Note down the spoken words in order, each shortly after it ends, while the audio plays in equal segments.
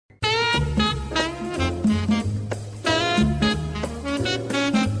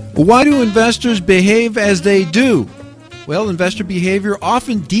Why do investors behave as they do? Well, investor behavior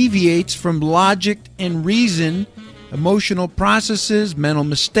often deviates from logic and reason. Emotional processes, mental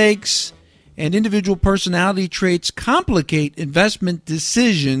mistakes, and individual personality traits complicate investment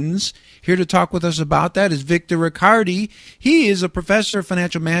decisions. Here to talk with us about that is Victor Ricciardi. He is a professor of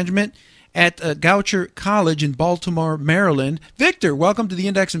financial management at Goucher College in Baltimore, Maryland. Victor, welcome to the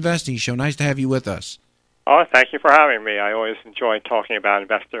Index Investing Show. Nice to have you with us. Oh, thank you for having me. I always enjoy talking about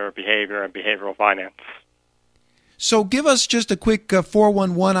investor behavior and behavioral finance. So give us just a quick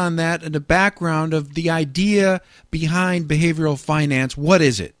 411 on that and the background of the idea behind behavioral finance. What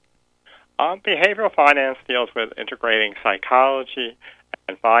is it? Behavioral finance deals with integrating psychology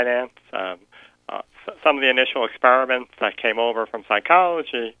and finance. Some of the initial experiments that came over from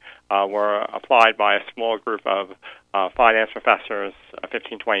psychology were applied by a small group of finance professors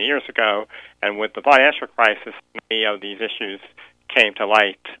 15, 20 years ago. And with the financial crisis, many of these issues came to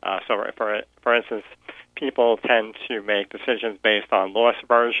light. So, for instance, people tend to make decisions based on loss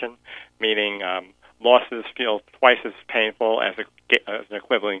aversion, meaning losses feel twice as painful as an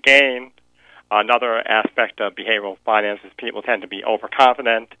equivalent gain. Another aspect of behavioral finance is people tend to be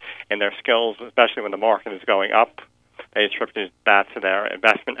overconfident in their skills, especially when the market is going up. They attribute that to their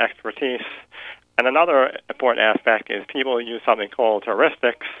investment expertise. And another important aspect is people use something called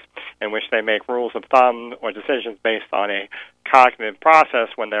heuristics, in which they make rules of thumb or decisions based on a cognitive process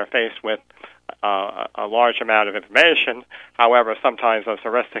when they're faced with a large amount of information. However, sometimes those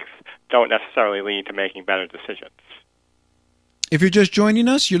heuristics don't necessarily lead to making better decisions. If you're just joining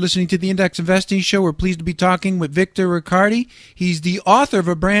us, you're listening to the Index Investing Show. We're pleased to be talking with Victor Ricciardi. He's the author of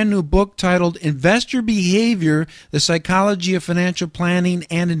a brand new book titled Investor Behavior, The Psychology of Financial Planning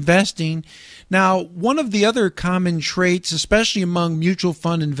and Investing. Now, one of the other common traits, especially among mutual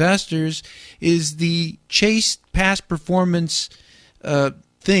fund investors, is the chase past performance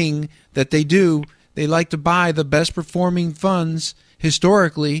thing that they do. They like to buy the best performing funds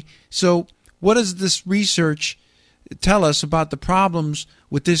historically. So what does this research tell us about the problems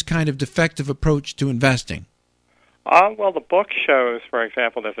with this kind of defective approach to investing? Well, the book shows, for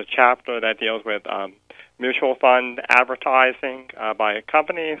example, there's a chapter that deals with mutual fund advertising by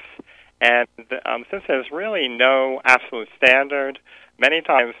companies. And since there's really no absolute standard, many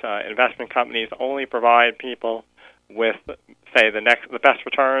times investment companies only provide people with, say, the best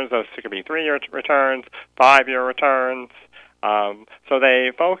returns. Those could be 3-year returns, 5-year returns. So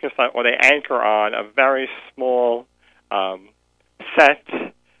they focus on, or they anchor on, a very small set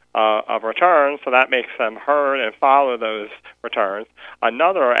of returns, so that makes them herd and follow those returns.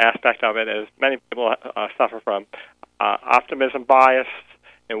 Another aspect of it is many people suffer from optimism bias,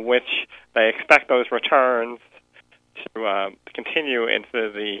 in which they expect those returns to continue into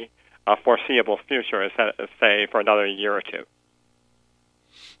the foreseeable future, say, for another year or two.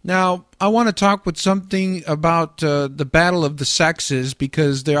 Now, I want to talk with something about the battle of the sexes,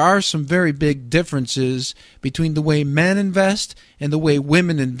 because there are some very big differences between the way men invest and the way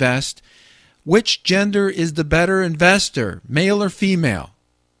women invest. Which gender is the better investor, male or female?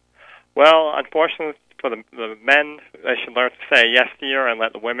 Well, unfortunately for the men, they should learn to say yes dear and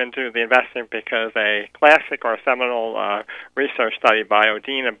let the women do the investing, because a classic or seminal research study by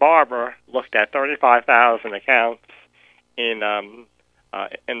Odine and Barber looked at 35,000 accounts in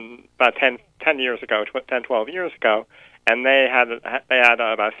about 10 years ago, 10, 12 years ago, and they had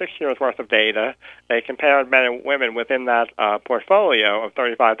about 6 years worth of data. They compared men and women within that portfolio of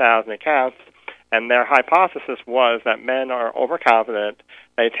 35,000 accounts, and their hypothesis was that men are overconfident.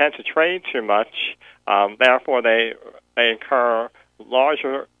 They tend to trade too much. Therefore, they incur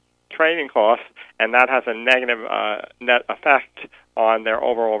larger trading costs, and that has a negative net effect on their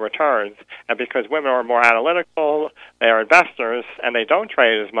overall returns. And because women are more analytical, they are investors, and they don't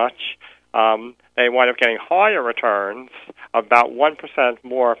trade as much, they wind up getting higher returns, about 1%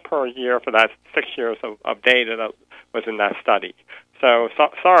 more per year for that 6 years of data that was in that study. So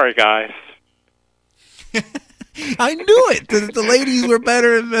sorry, guys. I knew it. The ladies were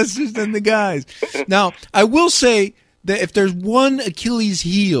better investors than the guys. Now, I will say that if there's one Achilles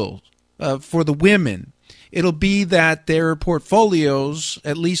heel for the women, it'll be that their portfolios,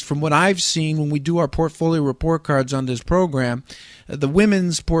 at least from what I've seen when we do our portfolio report cards on this program, the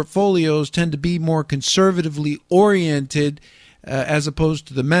women's portfolios tend to be more conservatively oriented as opposed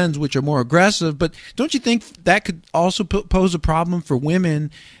to the men's, which are more aggressive. But don't you think that could also pose a problem for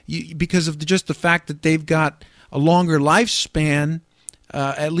women because of just the fact that they've got a longer lifespan?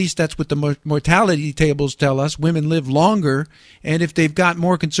 At least that's what the mortality tables tell us. Women live longer, and if they've got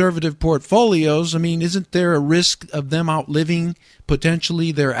more conservative portfolios, I mean, isn't there a risk of them outliving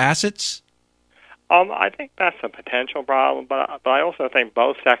potentially their assets? I think that's a potential problem, but I also think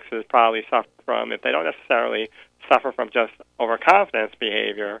both sexes probably suffer from, if they don't necessarily suffer from just overconfidence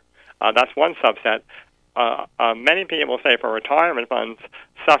behavior, that's one subset. Many people, say for retirement funds,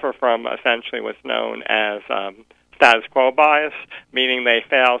 suffer from essentially what's known as status quo bias, meaning they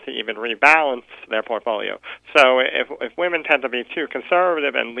fail to even rebalance their portfolio. So if women tend to be too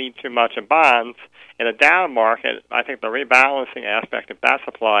conservative and lead too much in bonds, in a down market, I think the rebalancing aspect, if that's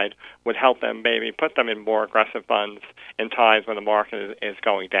applied, would help them maybe put them in more aggressive funds in times when the market is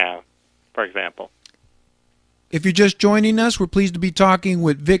going down, for example. If you're just joining us, we're pleased to be talking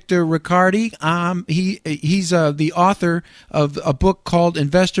with Victor Ricciardi. He's the author of a book called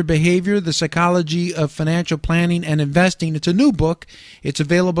Investor Behavior, The Psychology of Financial Planning and Investing. It's a new book. It's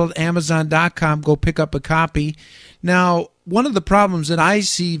available at Amazon.com. Go pick up a copy. Now, one of the problems that I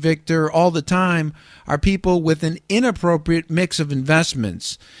see, Victor, all the time are people with an inappropriate mix of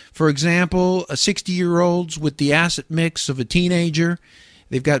investments. For example, 60-year-olds with the asset mix of a teenager.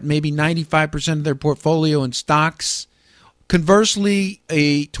 They've got maybe 95% of their portfolio in stocks. Conversely,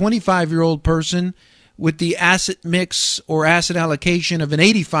 a 25-year-old person with the asset mix or asset allocation of an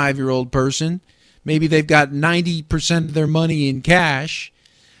 85-year-old person. Maybe they've got 90% of their money in cash.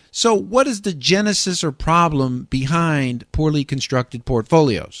 So what is the genesis or problem behind poorly constructed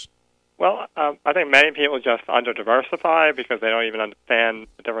portfolios? Well, I think many people just under-diversify because they don't even understand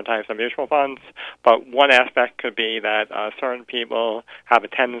the different types of mutual funds. But one aspect could be that certain people have a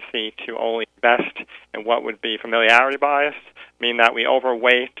tendency to only invest in what would be familiarity bias, meaning that we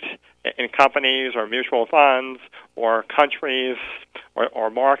overweight in companies or mutual funds or countries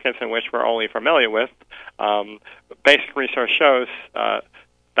or markets in which we're only familiar with. Basic research shows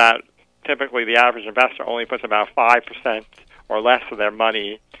that typically the average investor only puts about 5% or less of their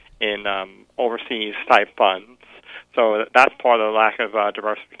money in overseas type funds. So that's part of the lack of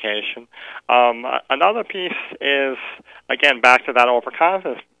diversification. Another piece is, again, back to that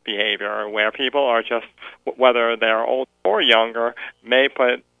overconfidence behavior where people are just, whether they're old or younger, may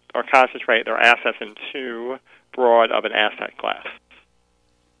put or concentrate their assets in too broad of an asset class.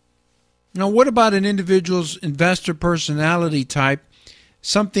 Now, what about an individual's investor personality type?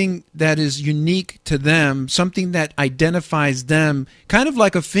 Something that is unique to them, something that identifies them, kind of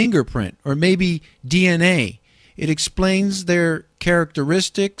like a fingerprint or maybe DNA. It explains their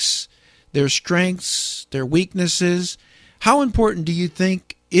characteristics, their strengths, their weaknesses. How important do you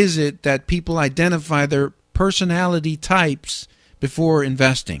think is it that people identify their personality types before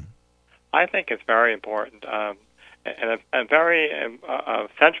investing? I think it's very important. And a very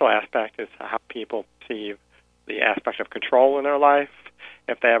central aspect is how people perceive the aspect of control in their life.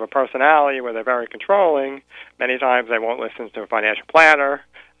 If they have a personality where they're very controlling, many times they won't listen to a financial planner.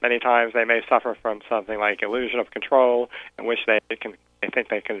 Many times they may suffer from something like illusion of control, in which they think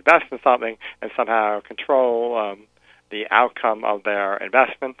they can invest in something and somehow control the outcome of their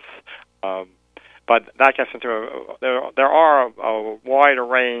investments. But that gets into there are a wider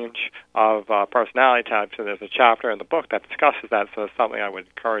range of personality types, and there's a chapter in the book that discusses that. So it's something I would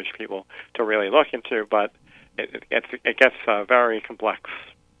encourage people to really look into. But it gets very complex.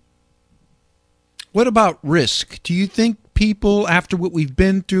 What about risk? Do you think people, after what we've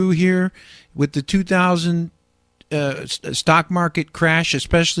been through here with the 2000 stock market crash,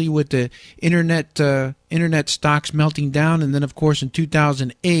 especially with the internet stocks melting down, and then, of course, in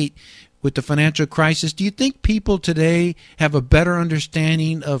 2008 with the financial crisis, do you think people today have a better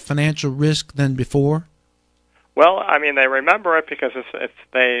understanding of financial risk than before? Well, I mean, they remember it because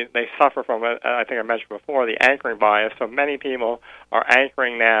they suffer from it. I think I mentioned before the anchoring bias. So many people are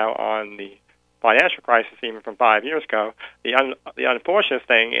anchoring now on the financial crisis, even from 5 years ago. The unfortunate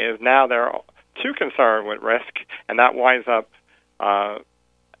thing is now they're too concerned with risk, and that winds up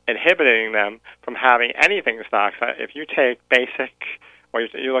inhibiting them from having anything in stocks. If you take basic, or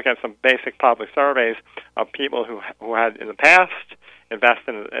you look at some basic public surveys of people who had in the past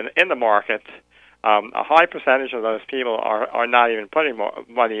invested in the market. A high percentage of those people are not even putting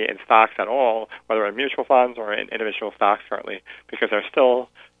money in stocks at all, whether in mutual funds or in individual stocks currently, because they're still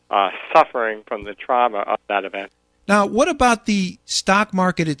suffering from the trauma of that event. Now, what about the stock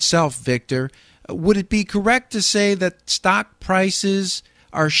market itself, Victor? Would it be correct to say that stock prices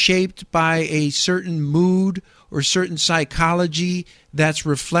are shaped by a certain mood or certain psychology that's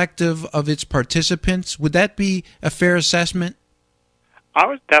reflective of its participants? Would that be a fair assessment? I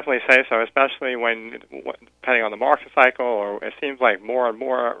would definitely say so, especially when, depending on the market cycle, or it seems like more and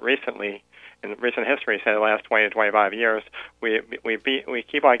more recently, in recent history, say the last 20 to 25 years, we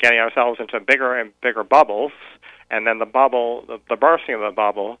keep on getting ourselves into bigger and bigger bubbles, and then the bursting of the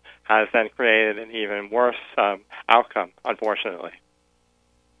bubble has then created an even worse outcome, unfortunately.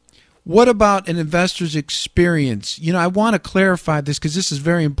 What about an investor's experience? I want to clarify this because this is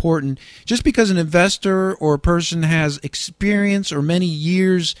very important. Just because an investor or a person has experience or many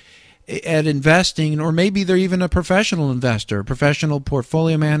years at investing, or maybe they're even a professional investor, a professional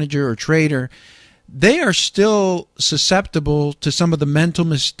portfolio manager or trader, they are still susceptible to some of the mental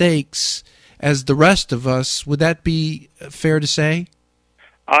mistakes as the rest of us. Would that be fair to say?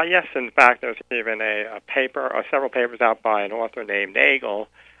 Yes. In fact, there's even a paper or several papers out by an author named Nagel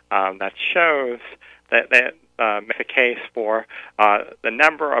that shows that make a case for the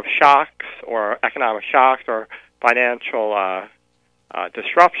number of shocks or economic shocks or financial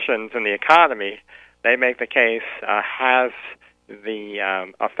disruptions in the economy. They make the case has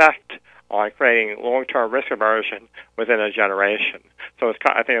the effect on creating long-term risk aversion within a generation. So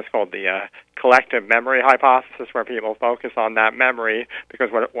I think it's called the collective memory hypothesis, where people focus on that memory because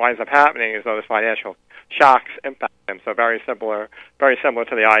what winds up happening is those financial shocks impact them. So very similar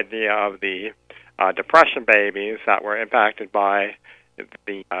to the idea of the depression babies that were impacted by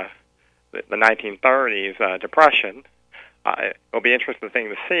the 1930s depression. It'll be an interesting thing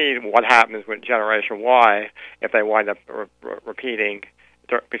to see what happens with Generation Y if they wind up repeating,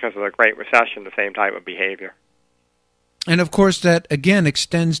 because of the Great Recession, the same type of behavior. And of course, that again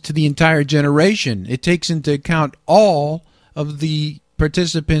extends to the entire generation. It takes into account all of the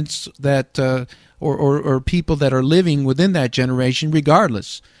participants that or people that are living within that generation,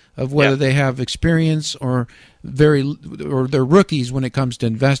 regardless of whether they have experience or they're rookies when it comes to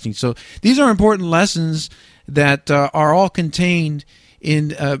investing. So these are important lessons that are all contained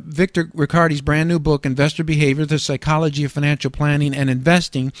in Victor Ricciardi's brand new book, Investor Behavior, The Psychology of Financial Planning and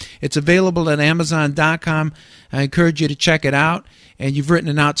Investing. It's available at Amazon.com. I encourage you to check it out. And you've written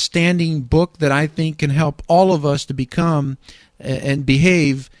an outstanding book that I think can help all of us to become and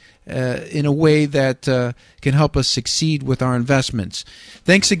behave in a way that can help us succeed with our investments.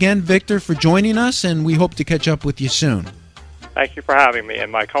 Thanks again, Victor, for joining us, and we hope to catch up with you soon. Thank you for having me. And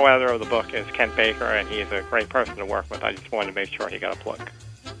my co-editor of the book is Kent Baker, and he's a great person to work with. I just wanted to make sure he got a plug.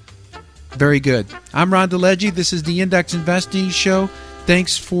 Very good. I'm Ron DeLegge. This is the Index Investing Show.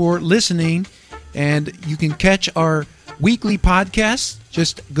 Thanks for listening. And you can catch our weekly podcasts.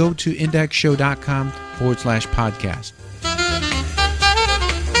 Just go to indexshow.com/podcast.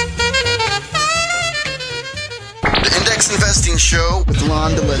 The Index Investing Show with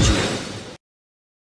Ron DeLegge.